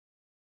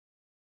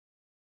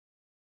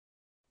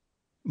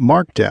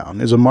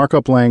Markdown is a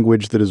markup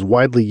language that is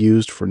widely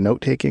used for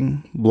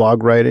note-taking,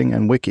 blog writing,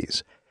 and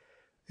wikis.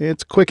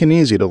 It's quick and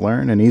easy to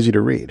learn and easy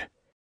to read.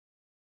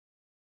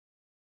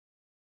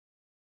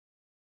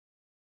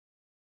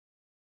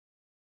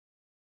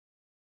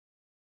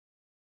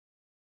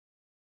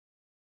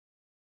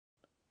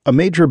 A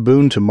major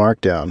boon to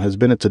Markdown has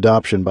been its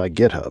adoption by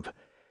GitHub.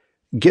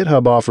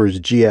 GitHub offers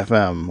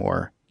GFM,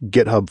 or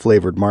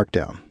GitHub-flavored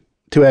Markdown,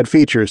 to add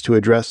features to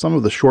address some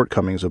of the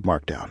shortcomings of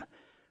Markdown,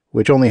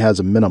 which only has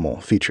a minimal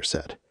feature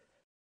set.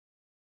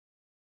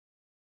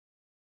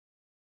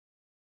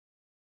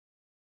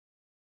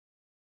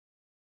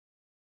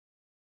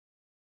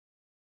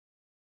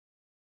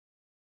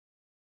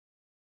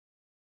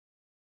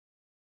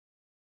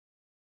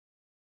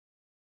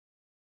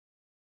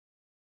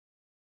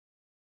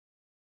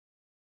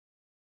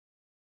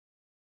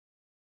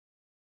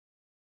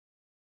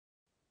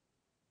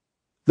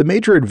 The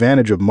major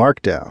advantage of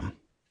Markdown,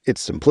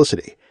 its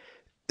simplicity,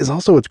 is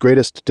also its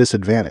greatest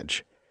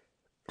disadvantage.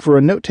 For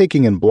a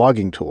note-taking and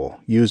blogging tool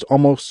used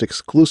almost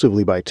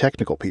exclusively by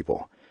technical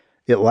people,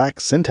 it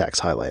lacks syntax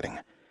highlighting.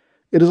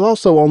 It is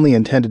also only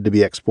intended to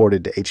be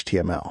exported to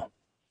HTML.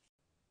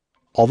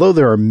 Although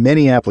there are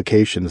many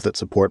applications that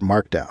support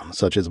Markdown,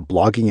 such as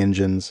blogging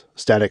engines,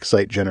 static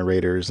site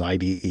generators,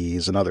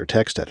 IDEs, and other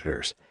text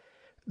editors,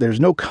 there's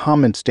no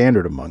common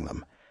standard among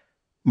them.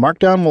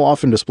 Markdown will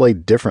often display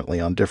differently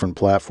on different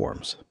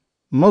platforms,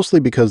 mostly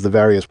because the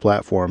various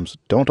platforms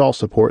don't all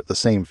support the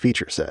same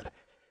feature set.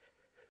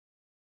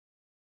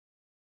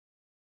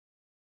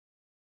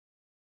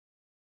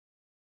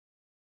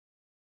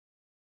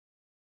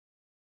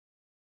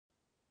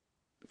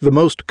 The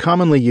most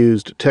commonly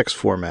used text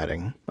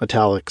formatting,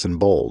 italics and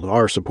bold,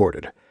 are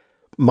supported.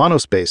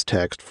 Monospace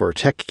text for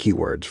tech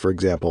keywords, for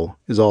example,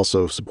 is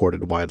also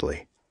supported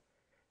widely.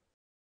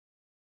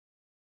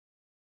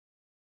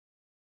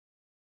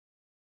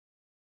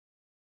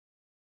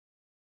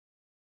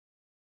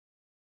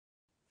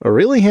 A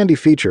really handy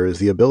feature is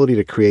the ability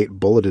to create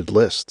bulleted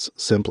lists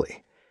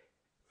simply.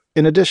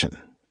 In addition,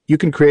 you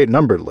can create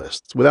numbered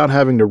lists without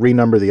having to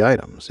renumber the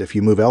items if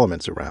you move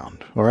elements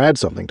around or add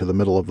something to the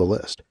middle of the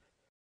list.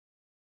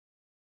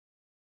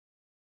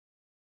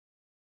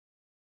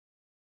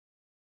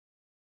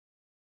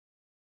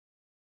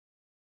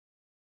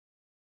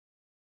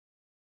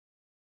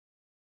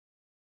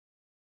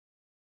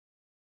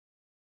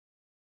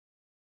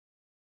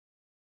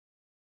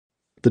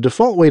 The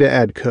default way to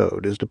add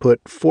code is to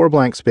put 4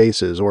 blank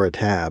spaces or a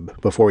tab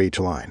before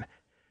each line.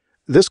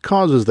 This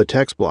causes the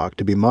text block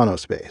to be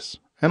monospace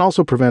and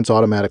also prevents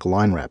automatic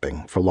line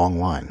wrapping for long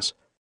lines.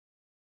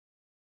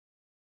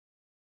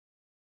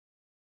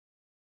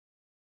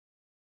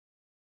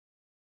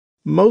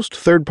 Most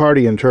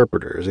third-party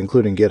interpreters,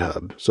 including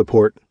GitHub,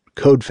 support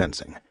code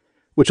fencing,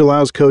 which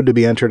allows code to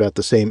be entered at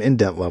the same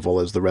indent level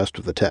as the rest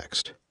of the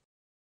text.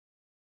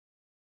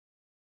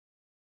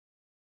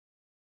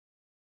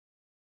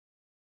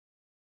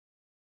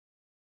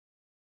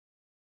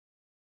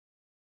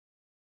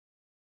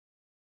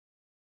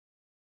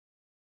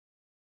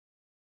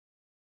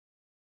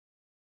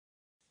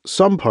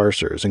 Some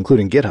parsers,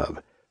 including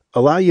GitHub,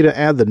 allow you to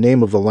add the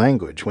name of the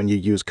language when you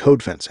use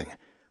code fencing,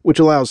 which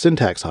allows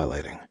syntax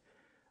highlighting.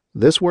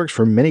 This works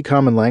for many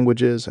common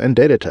languages and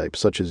data types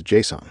such as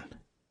JSON.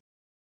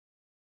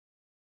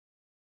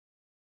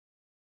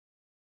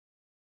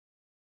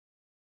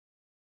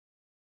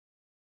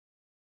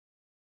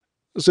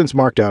 Since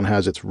Markdown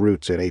has its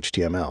roots in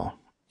HTML,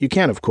 you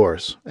can, of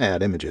course,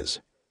 add images.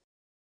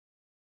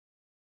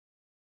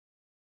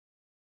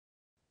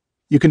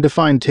 You can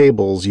define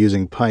tables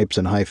using pipes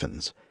and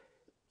hyphens.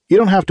 You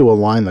don't have to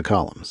align the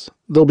columns.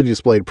 They'll be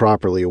displayed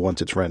properly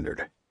once it's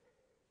rendered.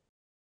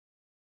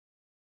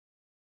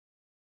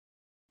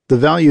 The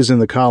values in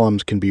the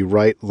columns can be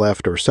right,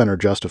 left, or center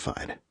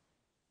justified.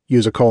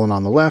 Use a colon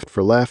on the left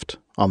for left,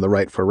 on the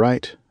right for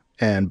right,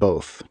 and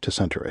both to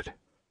center it.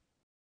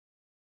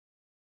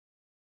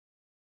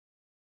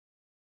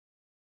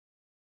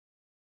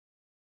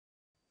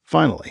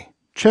 Finally,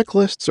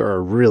 checklists are a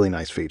really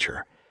nice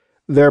feature.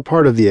 They're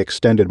part of the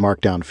extended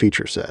Markdown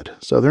feature set,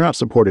 so they're not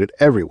supported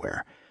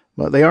everywhere,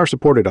 but they are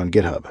supported on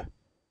GitHub.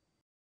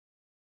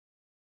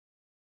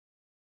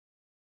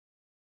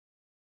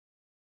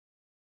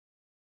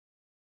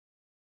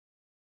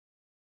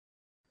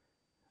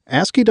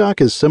 AsciiDoc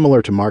is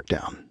similar to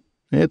Markdown.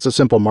 It's a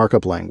simple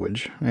markup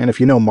language, and if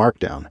you know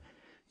Markdown,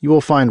 you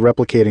will find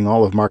replicating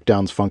all of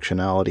Markdown's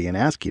functionality in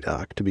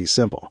AsciiDoc to be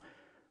simple.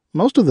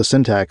 Most of the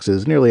syntax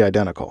is nearly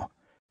identical.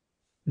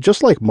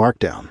 Just like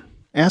Markdown,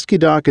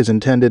 AsciiDoc is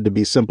intended to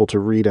be simple to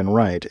read and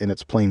write in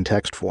its plain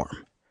text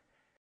form.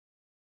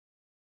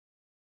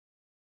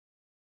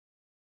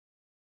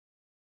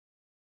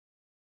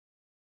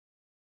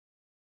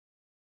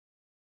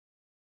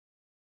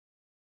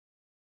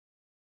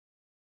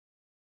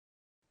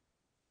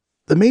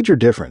 The major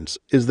difference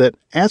is that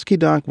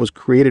AsciiDoc was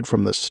created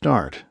from the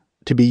start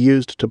to be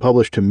used to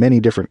publish to many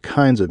different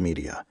kinds of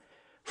media,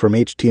 from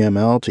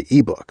HTML to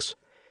ebooks.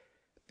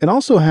 It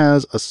also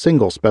has a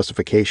single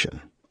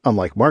specification,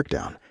 unlike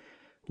Markdown,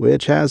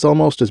 which has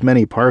almost as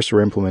many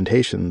parser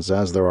implementations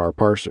as there are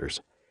parsers.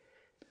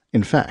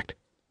 In fact,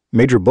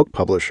 major book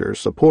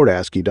publishers support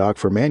AsciiDoc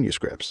for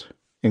manuscripts,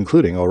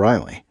 including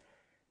O'Reilly.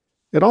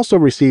 It also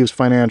receives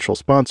financial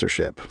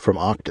sponsorship from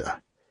Okta.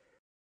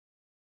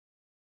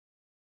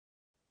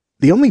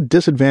 The only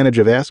disadvantage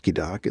of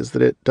AsciiDoc is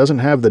that it doesn't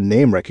have the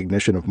name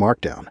recognition of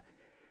Markdown.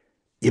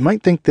 You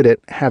might think that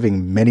it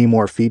having many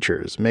more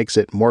features makes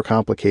it more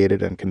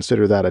complicated and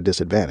consider that a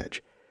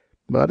disadvantage,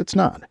 but it's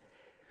not.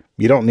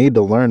 You don't need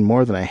to learn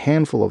more than a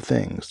handful of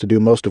things to do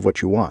most of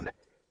what you want.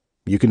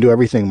 You can do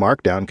everything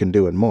Markdown can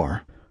do and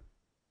more.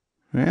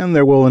 And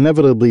there will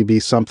inevitably be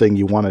something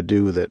you want to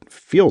do that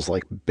feels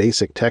like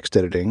basic text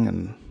editing,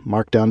 and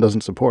Markdown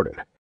doesn't support it.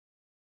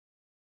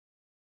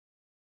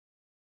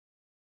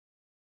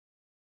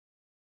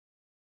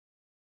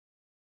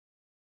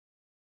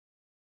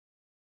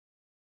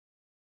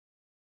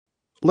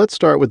 Let's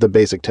start with the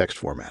basic text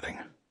formatting.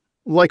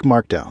 Like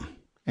Markdown,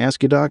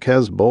 AsciiDoc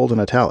has bold and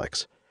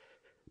italics,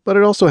 but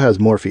it also has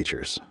more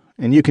features,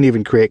 and you can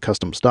even create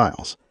custom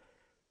styles.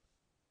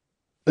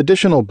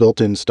 Additional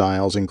built-in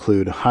styles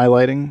include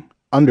highlighting,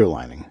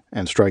 underlining,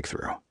 and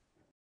strike-through.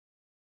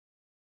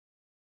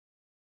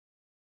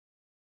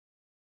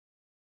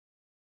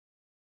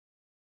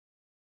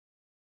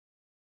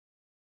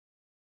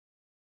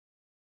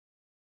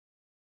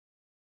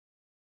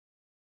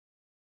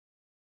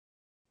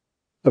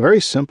 A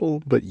very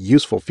simple but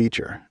useful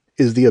feature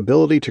is the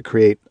ability to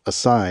create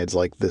asides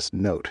like this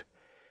note.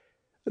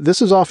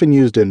 This is often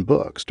used in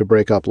books to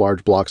break up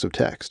large blocks of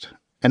text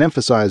and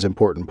emphasize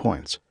important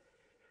points.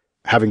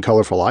 Having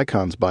colorful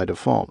icons by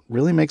default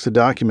really makes a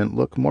document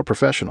look more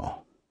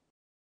professional.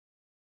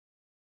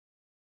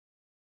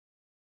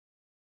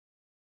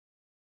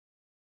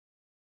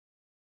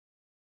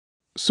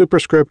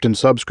 Superscript and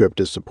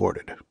Subscript is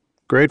supported.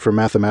 Great for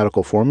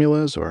mathematical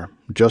formulas or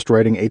just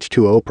writing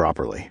H2O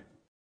properly.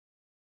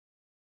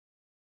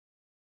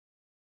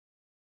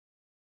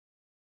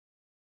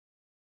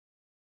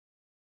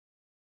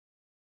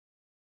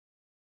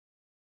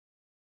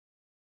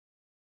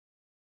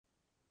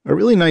 A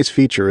really nice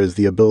feature is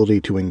the ability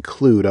to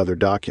include other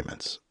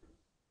documents.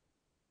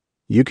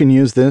 You can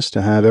use this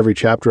to have every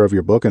chapter of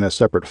your book in a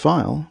separate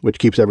file, which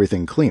keeps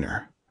everything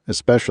cleaner,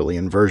 especially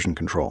in version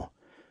control.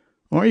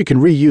 Or you can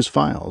reuse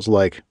files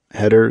like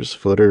headers,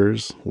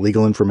 footers,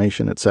 legal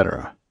information,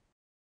 etc.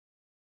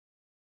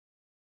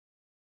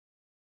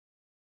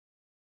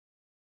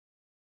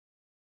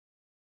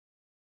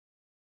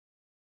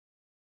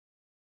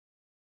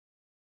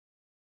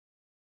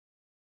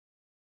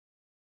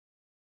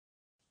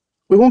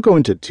 We won't go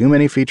into too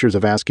many features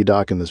of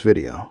AsciiDoc in this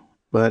video,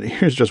 but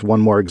here's just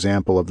one more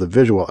example of the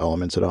visual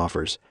elements it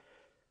offers.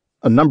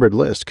 A numbered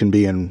list can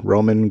be in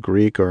Roman,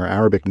 Greek, or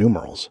Arabic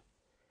numerals.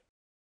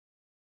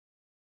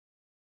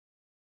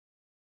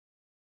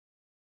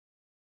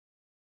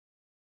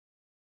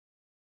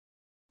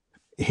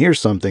 Here's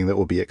something that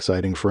will be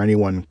exciting for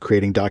anyone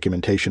creating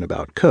documentation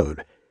about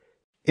code.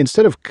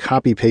 Instead of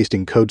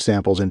copy-pasting code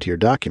samples into your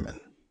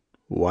document,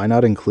 why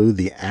not include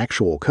the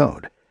actual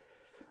code?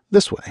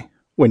 This way,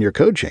 when your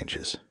code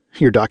changes,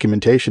 your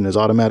documentation is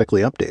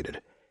automatically updated.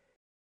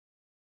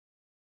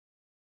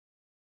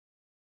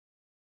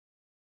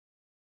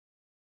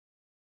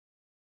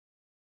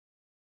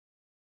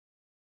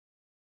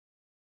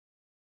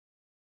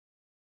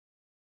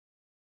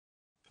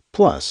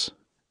 Plus,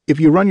 if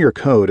you run your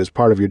code as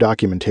part of your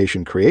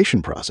documentation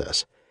creation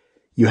process,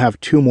 you have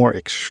two more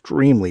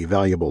extremely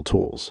valuable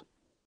tools.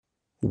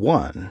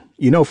 One,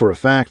 you know for a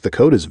fact the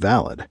code is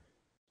valid.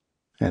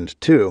 And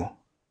two,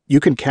 you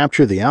can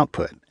capture the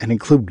output and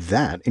include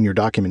that in your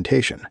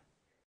documentation.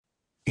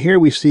 Here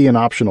we see an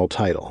optional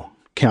title,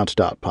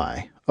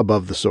 count.py,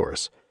 above the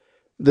source.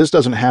 This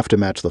doesn't have to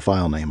match the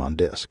file name on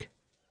disk.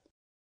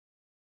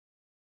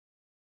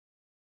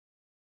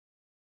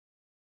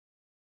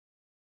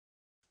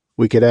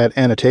 We could add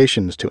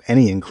annotations to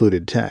any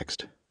included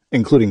text,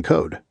 including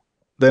code,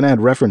 then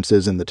add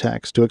references in the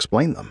text to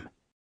explain them.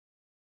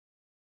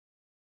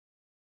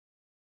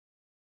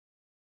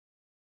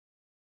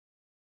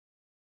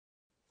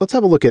 Let's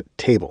have a look at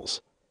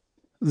tables.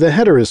 The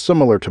header is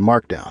similar to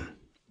Markdown,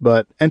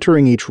 but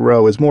entering each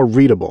row is more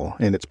readable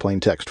in its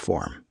plain text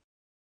form.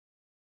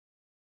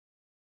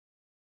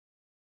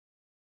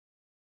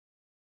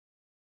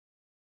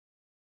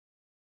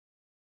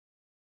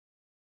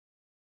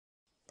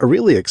 A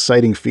really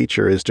exciting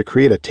feature is to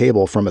create a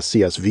table from a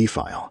CSV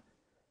file.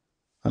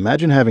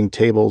 Imagine having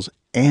tables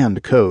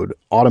and code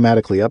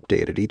automatically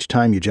updated each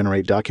time you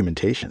generate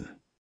documentation.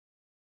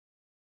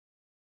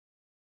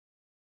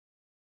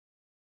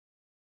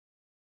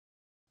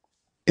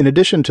 In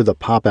addition to the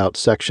pop-out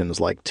sections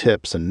like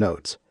tips and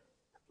notes,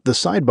 the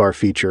sidebar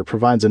feature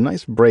provides a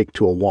nice break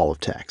to a wall of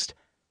text.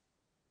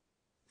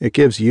 It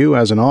gives you,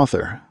 as an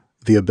author,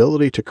 the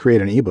ability to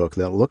create an ebook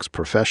that looks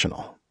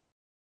professional.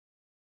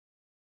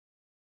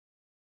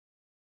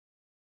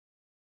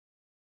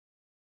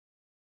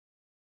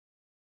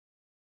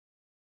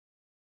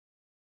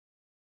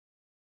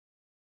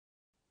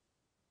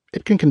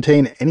 It can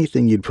contain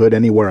anything you'd put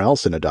anywhere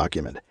else in a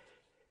document.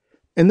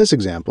 In this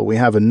example, we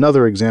have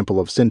another example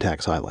of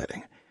syntax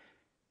highlighting.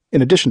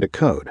 In addition to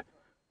code,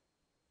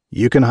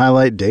 you can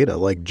highlight data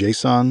like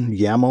JSON,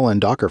 YAML,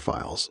 and Docker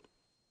files.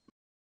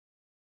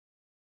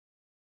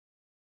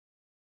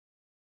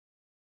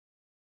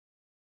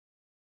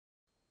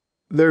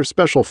 There's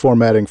special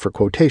formatting for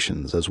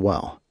quotations as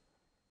well.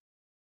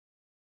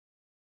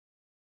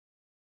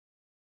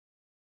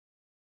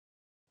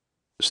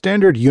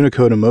 Standard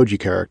Unicode emoji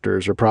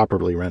characters are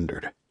properly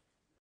rendered.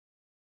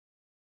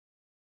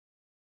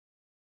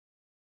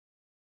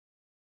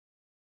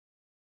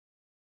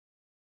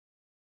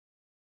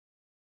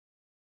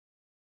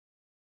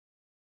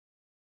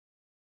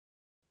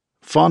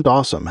 Font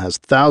Awesome has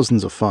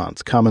thousands of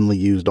fonts commonly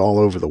used all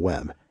over the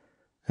web,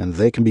 and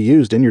they can be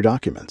used in your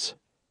documents.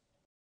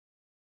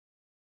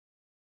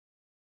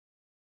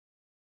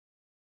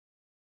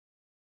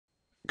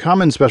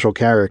 Common special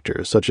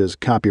characters such as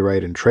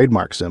copyright and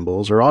trademark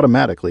symbols are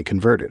automatically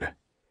converted.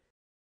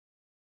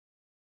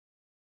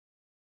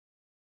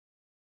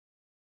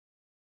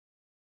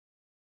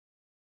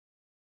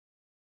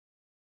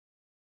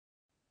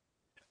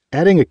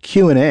 Adding a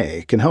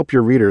Q&A can help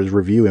your readers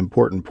review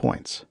important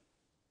points.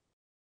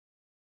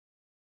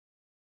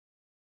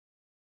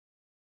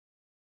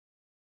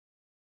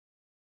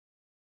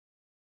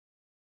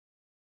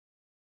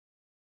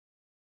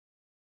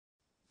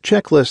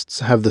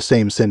 Checklists have the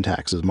same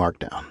syntax as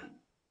Markdown.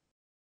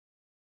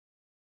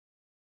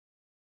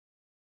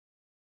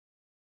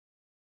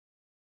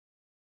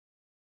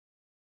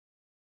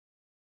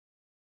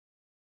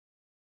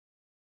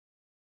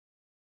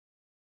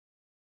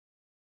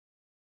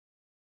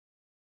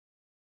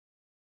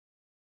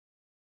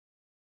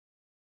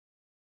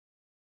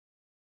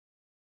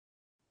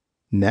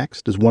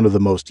 Next is one of the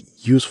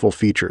most useful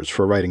features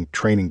for writing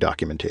training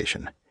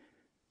documentation.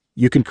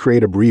 You can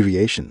create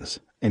abbreviations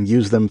and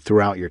use them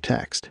throughout your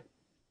text.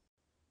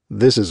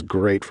 This is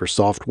great for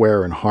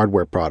software and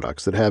hardware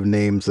products that have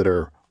names that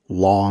are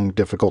long,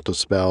 difficult to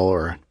spell,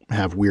 or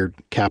have weird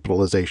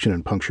capitalization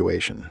and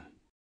punctuation.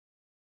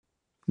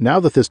 Now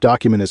that this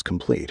document is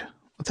complete,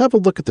 let's have a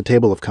look at the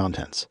table of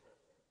contents.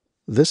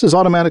 This is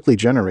automatically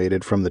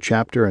generated from the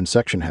chapter and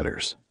section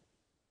headers.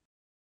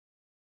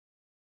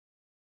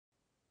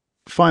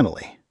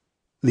 Finally,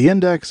 the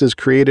index is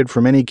created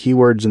from any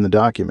keywords in the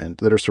document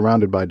that are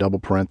surrounded by double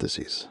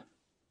parentheses.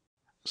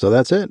 So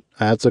that's it.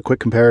 That's a quick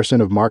comparison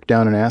of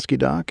Markdown and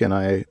AsciiDoc, and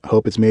I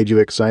hope it's made you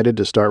excited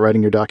to start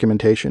writing your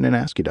documentation in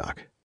AsciiDoc.